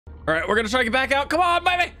All right, we're gonna try to get back out. Come on,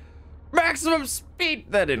 baby! Maximum speed.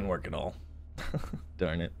 That didn't work at all.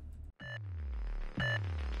 Darn it.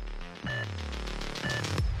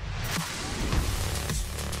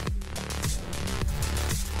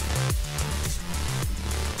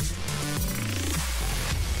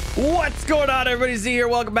 What's going on, everybody? Z here.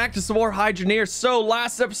 Welcome back to some more Hydroneer. So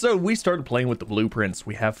last episode we started playing with the blueprints.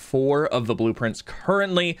 We have 4 of the blueprints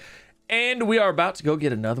currently, and we are about to go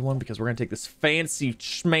get another one because we're gonna take this fancy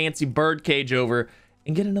schmancy bird cage over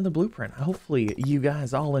and get another blueprint. Hopefully you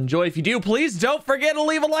guys all enjoy. If you do, please don't forget to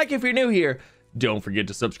leave a like if you're new here. Don't forget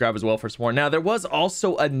to subscribe as well for some more. Now, there was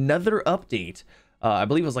also another update. I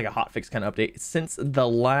believe it was like a hotfix kind of update since the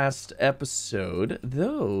last episode.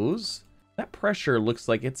 That pressure looks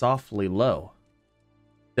like it's awfully low,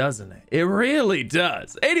 doesn't it? It really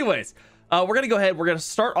does. Anyways, we're gonna go ahead. We're gonna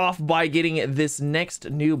start off by getting this next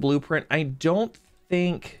new blueprint. I don't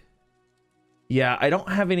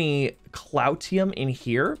have any Cloutium in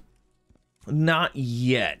here, not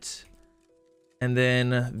yet. And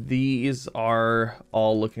then these are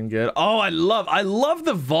all looking good. Oh, I love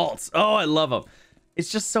the vaults. Oh, I love them. It's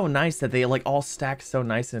just so nice that they like all stack so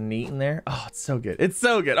nice and neat in there. Oh, it's so good. It's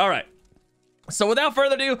so good. All right. So without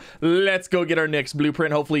further ado, let's go get our next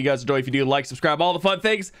blueprint. Hopefully you guys enjoy. If you do, like, subscribe, all the fun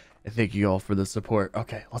things. And thank you all for the support.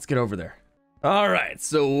 Okay, let's get over there. All right,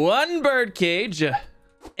 so 1 bird cage.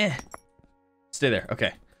 Stay there.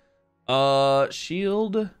 Okay.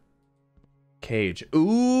 Shield cage.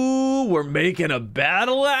 Ooh, we're making a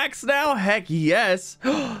battle axe now. Heck yes.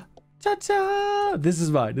 Ta-ta! This is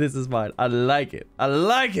mine. This is mine. I like it. I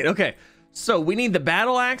like it. Okay. So we need the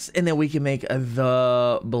battle axe, and then we can make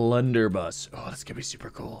the blunderbuss. Oh, that's gonna be super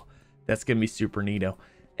cool. That's gonna be super neato.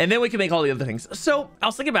 And then we can make all the other things. So I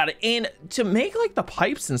was thinking about it, and to make like the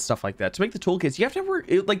pipes and stuff like that, to make the toolkits, you have to have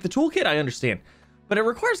like the toolkit. I understand, but it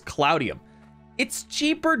requires Cloutium. It's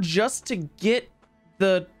cheaper just to get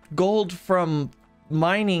the gold from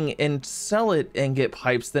mining and sell it and get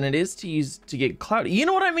pipes than it is to get Cloutium. You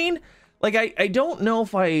know what I mean? Like I don't know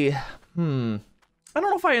if I don't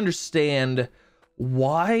know if I understand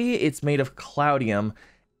why it's made of Cloutium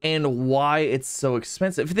and why it's so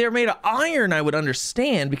expensive. If they're made of iron, I would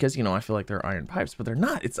understand because, you know, I feel like they're iron pipes, but they're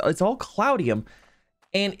not. It's all Cloutium,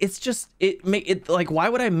 and it's just like, why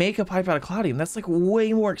would I make a pipe out of Cloutium? That's like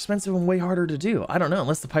way more expensive and way harder to do. I don't know,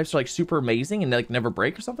 unless the pipes are like super amazing and like never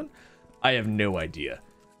break or something. I have no idea.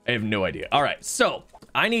 I have no idea. All right, so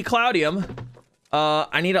I need Cloutium.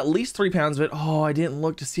 I need at least 3 pounds of it. Oh, I didn't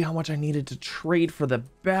look to see how much I needed to trade for the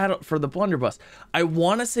blunderbuss. I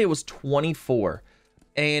want to say it was 24,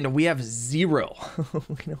 and we have 0.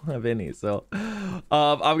 We don't have any, so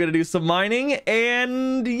I'm gonna do some mining,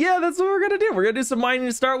 and yeah, that's what we're gonna do. We're gonna do some mining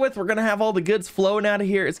to start with. We're gonna have all the goods flowing out of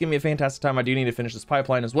here. It's gonna be a fantastic time. I do need to finish this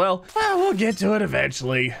pipeline as well. We'll get to it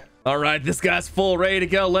eventually. All right, this guy's full, ready to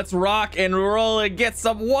go. Let's rock and roll and get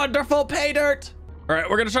some wonderful pay dirt. All right,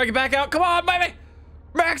 we're gonna try to get back out. Come on, baby!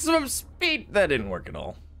 Maximum speed. That didn't work at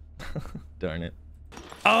all. Darn it.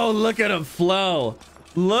 Oh, look at them flow.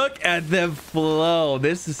 Look at them flow.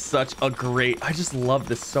 This is such a great, I just love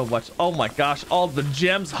this so much. Oh my gosh, all the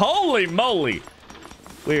gems. Holy moly.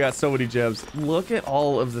 We got so many gems. Look at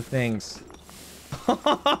all of the things.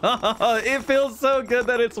 It feels so good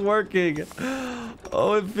that it's working.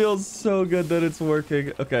 Oh, it feels so good that it's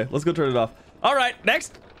working. Okay, let's go turn it off. All right,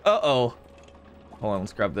 next. Uh-oh. Hold on,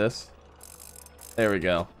 let's grab this. There we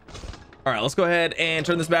go. All right, let's go ahead and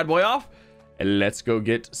turn this bad boy off, and let's go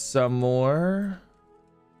get some more.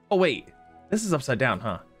 Oh wait, this is upside down,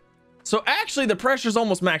 huh? So actually the pressure's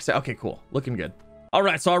almost maxed out. Okay, cool, looking good. All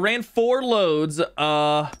right, so I ran 4 loads.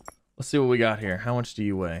 Let's see what we got here. How much do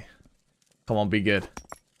you weigh? Come on, be good.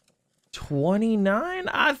 29.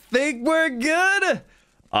 I think we're good.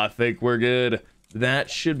 I think we're good. That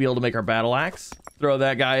should be able to make our battle axe. Throw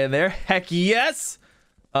that guy in there. Heck yes.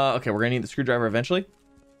 Okay, we're gonna need the screwdriver eventually.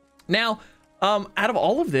 Now, out of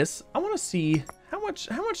all of this, I want to see how much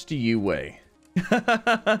do you weigh?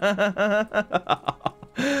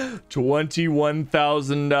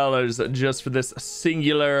 $21,000 just for this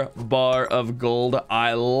singular bar of gold.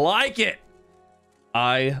 I like it.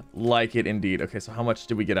 I like it indeed. Okay, so how much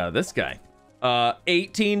did we get out of this guy?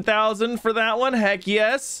 18,000 for that one. Heck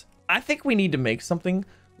yes. I think we need to make something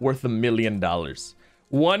worth $1 million.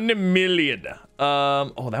 1 million.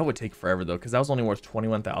 Oh, that would take forever though, because that was only worth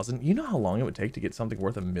 21,000. You know how long it would take to get something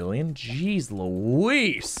worth $1 million? Jeez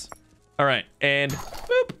Louise. All right, and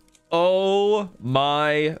boop. Oh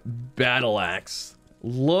my battle axe.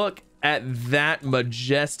 Look at that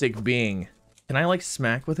majestic being. Can I like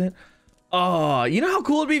smack with it? Oh, you know how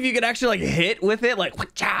cool it'd be if you could actually like hit with it, like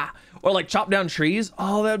wha-cha, or like chop down trees?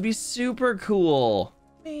 Oh, that'd be super cool.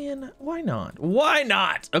 Man, why not? Why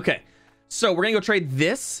not? Okay, so we're gonna go trade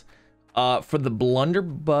this for the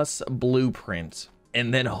blunderbuss blueprint,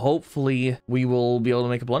 and then hopefully we will be able to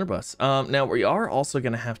make a blunderbuss. Now we are also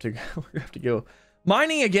gonna have to go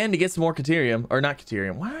mining again to get some more Cloutium, or not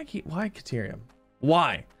Cloutium. Why Cloutium?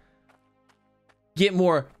 Why? Get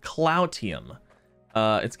more Cloutium.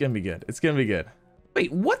 It's gonna be good. It's gonna be good.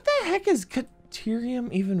 Wait, what the heck is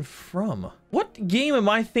Cloutium even from? What game am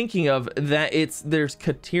I thinking of that there's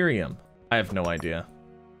Cloutium? I have no idea.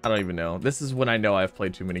 I don't even know. This is when I know I've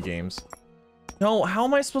played too many games. No, how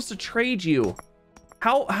am I supposed to trade you?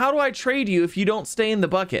 How do I trade you if you don't stay in the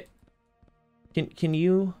bucket? Can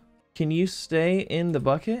you stay in the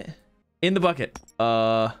bucket? In the bucket.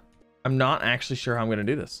 I'm not actually sure how I'm gonna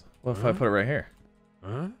do this. What if I put it right here?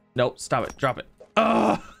 Nope, stop it. Drop it.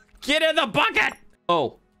 Get in the bucket!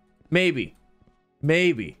 Oh, maybe.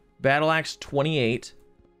 Battle axe 28.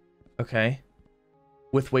 Okay.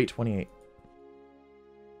 With weight 28.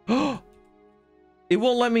 It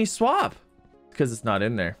won't let me swap because it's not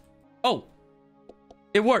in there. Oh,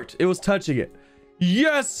 it worked. It was touching it.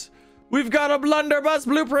 Yes, we've got a blunderbuss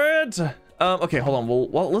blueprint. Okay, hold on.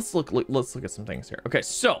 Well, let's look at some things here. Okay,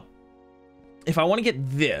 so if I want to get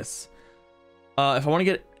this, if I want to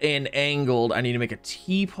get an angled, I need to make a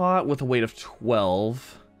teapot with a weight of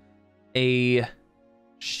 12, a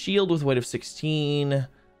shield with a weight of 16,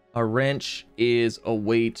 a wrench is a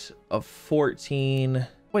weight of 14.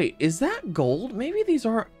 Wait, is that gold? Maybe these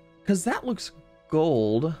are, because that looks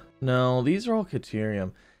gold. No, these are all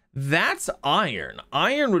Cloutium. That's iron.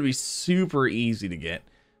 Iron would be super easy to get,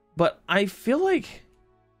 but I feel like,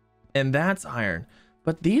 and that's iron,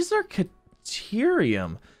 but these are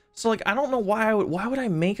Cloutium. So like, I don't know why would I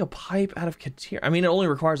make a pipe out of Cloutium? I mean, it only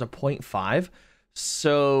requires a 0.5.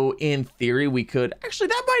 So in theory, we could, actually,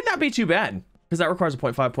 that might not be too bad, because that requires a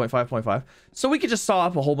 0.5, 0.5, 0.5. So we could just saw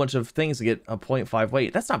up a whole bunch of things to get a 0.5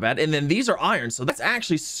 weight. That's not bad. And then these are iron, so that's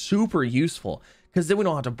actually super useful, because then we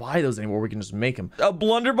don't have to buy those anymore. We can just make them. A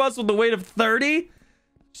blunderbuss with the weight of 30?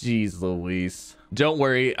 Jeez Louise. Don't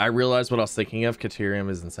worry, I realized what I was thinking of. Cloutium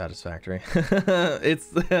isn't satisfactory. it's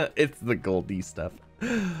the goldy stuff.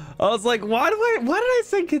 I was like, why did I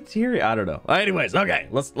say Cloutium? I don't know. Anyways, okay,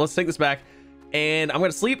 let's take this back. And I'm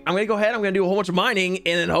gonna sleep. I'm gonna go ahead. I'm gonna do a whole bunch of mining, and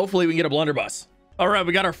then hopefully we can get a blunderbuss. All right,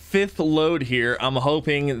 we got our 5th load here. I'm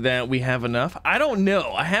hoping that we have enough. I don't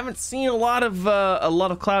know. I haven't seen a lot of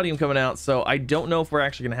Cloutium coming out, so I don't know if we're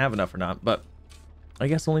actually gonna have enough or not. But I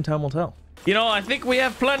guess only time will tell. You know, I think we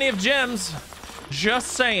have plenty of gems.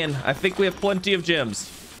 Just saying. I think we have plenty of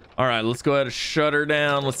gems. All right, let's go ahead and shut her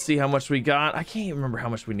down. Let's see how much we got. I can't even remember how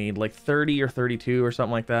much we need. Like 30 or 32 or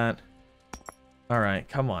something like that. All right,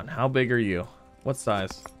 come on. How big are you? What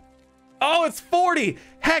size? Oh, it's 40.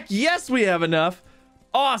 Heck yes, we have enough.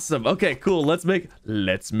 Awesome. Okay, cool. Let's make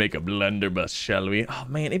a blunderbuss, shall we? Oh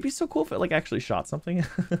man, it'd be so cool if it like actually shot something.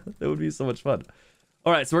 That would be so much fun.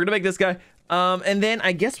 All right, so we're gonna make this guy. And then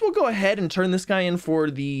I guess we'll go ahead and turn this guy in for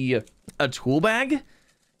a tool bag,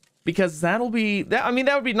 because that'll be that. I mean,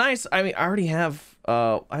 that would be nice. I mean, I already have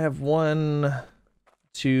I have 1,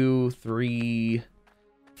 2, 3,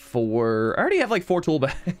 4. I already have like 4 tool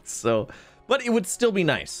bags, so. But it would still be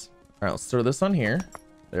nice. All right, let's throw this on here.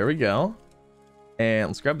 There we go. And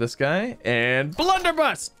let's grab this guy and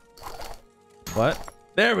blunderbuss. What?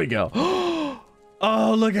 There we go.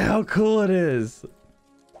 Oh, look at how cool it is.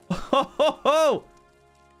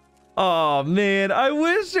 Oh man, I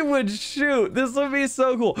wish it would shoot. This would be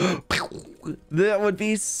so cool. That would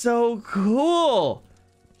be so cool.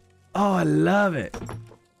 Oh, I love it.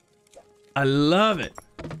 I love it.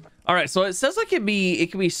 All right, so it says like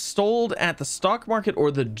it can be sold at the stock market or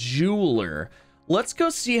the jeweler. Let's go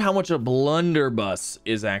see how much a blunderbuss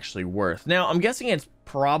is actually worth. Now, I'm guessing it's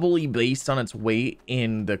probably based on its weight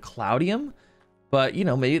in the Cloutium, but you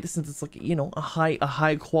know, maybe since it's like, you know, a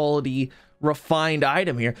high quality refined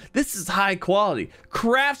item here. This is high quality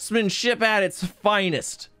craftsmanship at its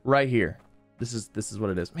finest right here. This is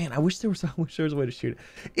what it is. Man, I wish there was a way to shoot it.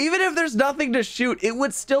 Even if there's nothing to shoot, it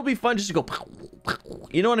would still be fun just to go,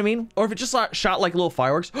 you know what I mean? Or if it just shot like little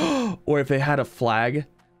fireworks, or if it had a flag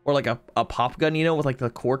or like a pop gun, you know, with like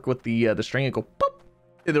the cork with the string and go pop,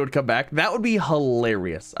 and it would come back. That would be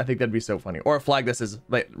hilarious. I think that'd be so funny. Or a flag that says,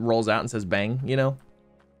 like, rolls out and says bang, you know?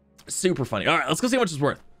 Super funny. All right, let's go see how much it's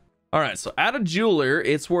worth. All right, so at a jeweler,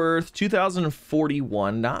 it's worth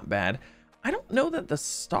 2,041. Not bad. I don't know that the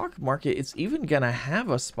stock market is even gonna have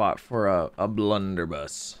a spot for a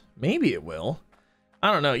blunderbuss. Maybe it will.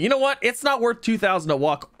 I don't know. You know what? It's not worth 2,000 to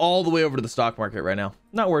walk all the way over to the stock market right now.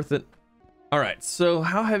 Not worth it. All right, so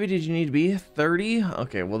how heavy did you need to be? 30?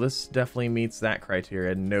 Okay, well, this definitely meets that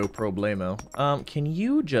criteria. No problemo. Can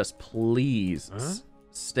you just please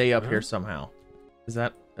stay up here somehow? Is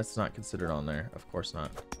that's not considered on there? Of course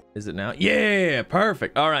not. Is it now? Yeah,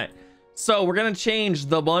 perfect. All right, so we're gonna change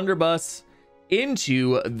the blunderbuss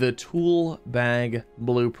into the tool bag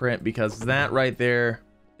blueprint because that right there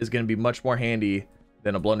is gonna be much more handy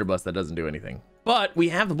than a blunderbuss that doesn't do anything. But we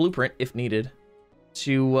have the blueprint if needed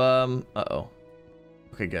to uh-oh.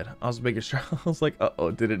 Okay, good. I was making sure. I was like,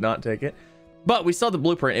 uh-oh, did it not take it? But we still have the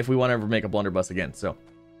blueprint if we want to ever make a blunderbuss again. So,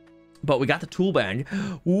 but we got the tool bag,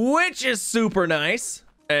 which is super nice.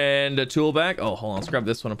 And a tool bag. Oh, hold on. Let's grab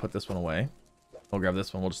this one and put this one away. We'll grab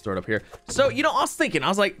this one. We'll just throw it up here. So, you know, I was thinking, I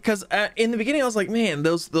was like, because in the beginning, I was like, man,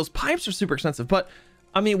 those pipes are super expensive. But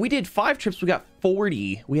I mean, we did 5 trips. We got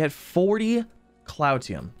 40. We had 40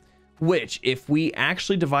 Cloutium. Which, if we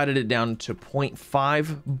actually divided it down to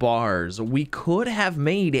 0.5 bars, we could have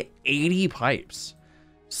made 80 pipes.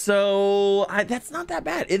 So that's not that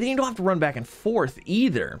bad. And then you don't have to run back and forth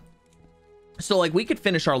either. So like we could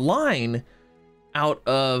finish our line out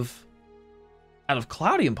of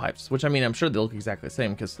Cloutium pipes, which I mean, I'm sure they'll look exactly the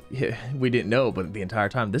same because we didn't know, but the entire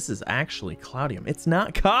time, this is actually Cloutium. It's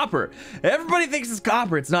not copper. Everybody thinks it's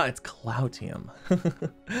copper. It's not, it's Cloutium.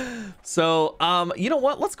 So, you know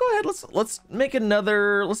what? Let's go ahead. Let's make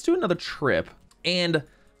another, let's do another trip and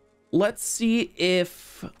let's see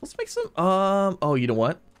if, let's make some, oh, you know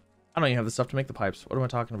what? I don't even have the stuff to make the pipes. What am I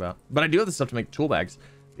talking about? But I do have the stuff to make tool bags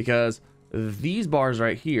because these bars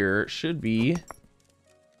right here should be,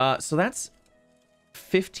 so that's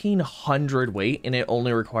 1,500 weight and it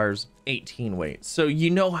only requires 18 weight. So you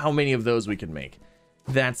know how many of those we can make.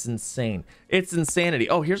 That's insane. It's insanity.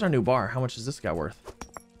 Oh, here's our new bar. How much is this guy worth?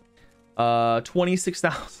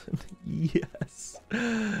 26,000. Yes.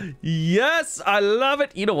 Yes, I love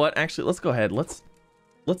it. You know what? Actually, let's go ahead. Let's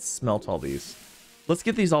smelt all these. Let's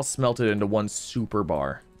get these all smelted into one super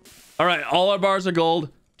bar. All right, all our bars are gold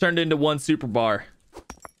turned into one super bar.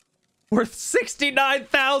 Worth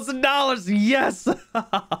 $69,000. Yes.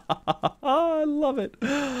 Oh, I love it.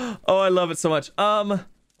 Oh, I love it so much.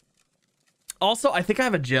 Also, I think I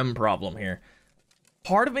have a gem problem here.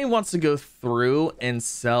 Part of me wants to go through and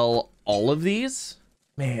sell all of these.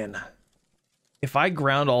 Man, if I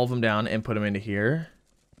ground all of them down and put them into here,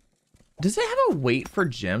 does it have a weight for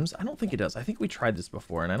gems? I don't think it does. I think we tried this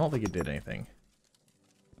before and I don't think it did anything.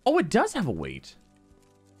 Oh, it does have a weight.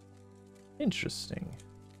 Interesting.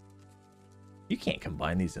 You can't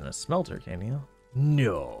combine these in a smelter, can you?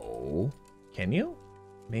 No. Can you?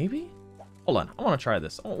 Maybe? Hold on. I want to try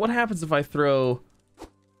this. What happens if I throw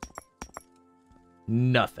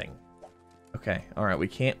nothing? Okay. All right. We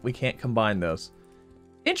can't combine those.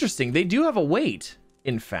 Interesting. They do have a weight,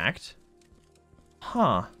 in fact.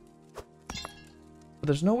 Huh. But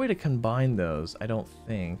there's no way to combine those, I don't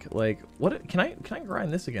think. Like, what? Can I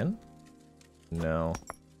grind this again? No.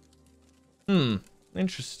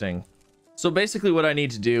 Interesting. So basically what I need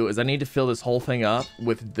to do is I need to fill this whole thing up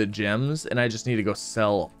with the gems and I just need to go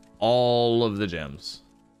sell all of the gems.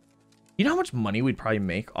 You know how much money we'd probably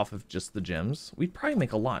make off of just the gems? We'd probably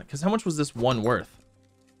make a lot because how much was this one worth?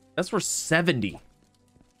 That's worth 70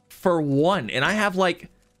 for one. And I have like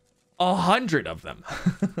 100 of them.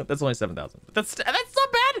 That's only 7,000. But that's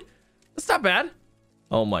not bad. That's not bad.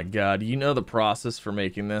 Oh my God. You know the process for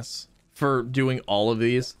making this, for doing all of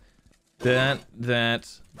these? There's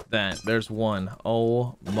one.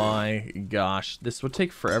 Oh my gosh. This would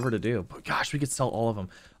take forever to do. But gosh, we could sell all of them.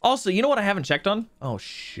 Also, you know what I haven't checked on? Oh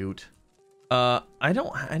shoot. I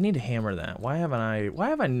need to hammer that. Why have I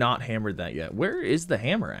not hammered that yet? Where is the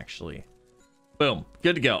hammer actually? Boom.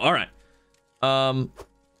 Good to go. All right.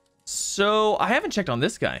 So I haven't checked on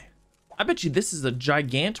this guy. I bet you this is a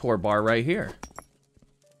Gigantor bar right here.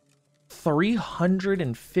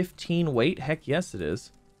 315 weight. Heck yes, it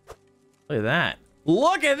is. Look at that.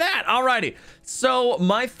 Look at that. Alrighty. So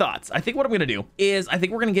my thoughts. I think what I'm gonna do is I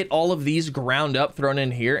think we're gonna get all of these ground up, thrown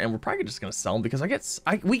in here, and we're probably just gonna sell them because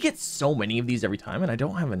we get so many of these every time, and I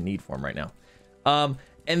don't have a need for them right now.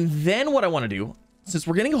 And then what I want to do, since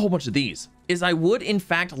we're getting a whole bunch of these, is I would in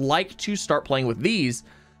fact like to start playing with these.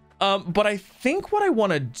 But I think what I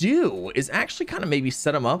want to do is actually kind of maybe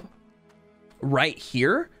set them up right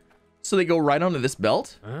here, so they go right onto this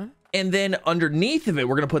belt. And then underneath of it,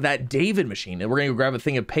 we're going to put that David machine. And we're going to grab a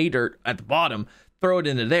thing of pay dirt at the bottom, throw it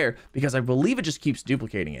into there, because I believe it just keeps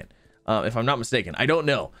duplicating it. If I'm not mistaken. I don't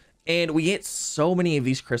know. And we get so many of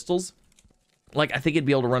these crystals. Like, I think it'd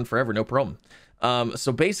be able to run forever, no problem.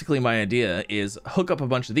 So basically, my idea is hook up a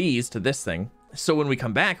bunch of these to this thing. So when we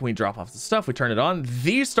come back and we drop off the stuff, we turn it on.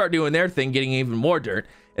 These start doing their thing, getting even more dirt.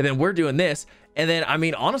 and then we're doing this. And then, I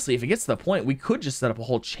mean, honestly, if it gets to the point, we could just set up a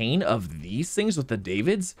whole chain of these things with the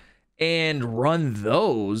Davids and run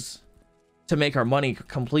those to make our money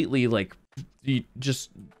completely, like, just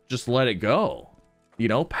let it go. You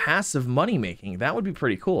know, passive money making. That would be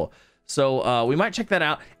pretty cool. So we might check that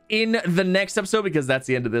out in the next episode, because that's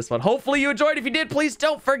the end of this one. Hopefully you enjoyed. If you did, please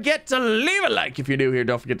don't forget to leave a like. If you're new here,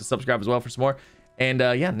 don't forget to subscribe as well for some more. And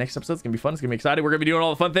yeah, next episode's gonna be fun. It's gonna be exciting. We're gonna be doing all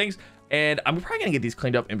the fun things, and I'm probably gonna get these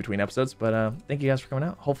cleaned up in between episodes. But thank you guys for coming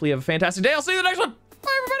out. Hopefully you have a fantastic day. I'll see you in the next one.